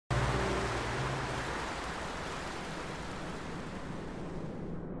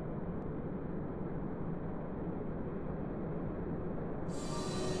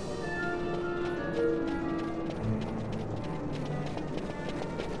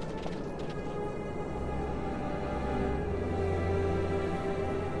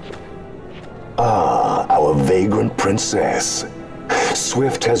vagrant princess.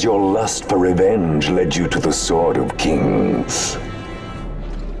 Swift has your lust for revenge led you to the Sword of Kings.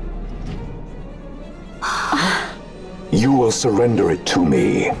 You will surrender it to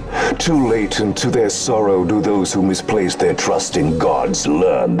me. Too late, and to their sorrow do those who misplace their trust in gods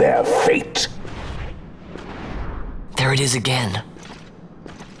learn their fate. There it is again.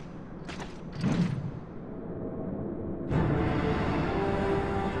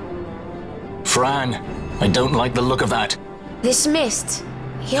 Fran, I don't like the look of that. This mist.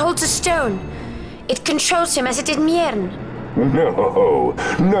 He holds a stone. It controls him as it did Miern. No,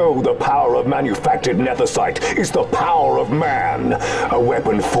 the power of manufactured nethicite is the power of man. A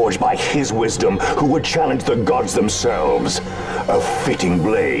weapon forged by his wisdom who would challenge the gods themselves. A fitting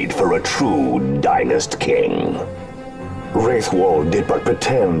blade for a true dynast king. Wraithwall did but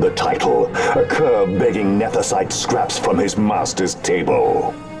pretend the title, a cur begging nethicite scraps from his master's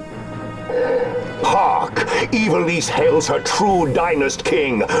table. Hark! Evilise hails her true dynast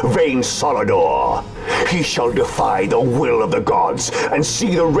king, Vain Solidor. He shall defy the will of the gods and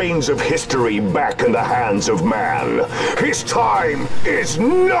see the reins of history back in the hands of man. His time is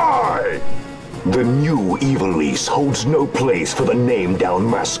nigh! The new Evilise holds no place for the name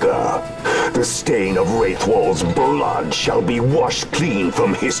Downmasker. The stain of Wraithwall's blood shall be washed clean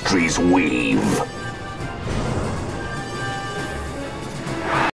from history's weave.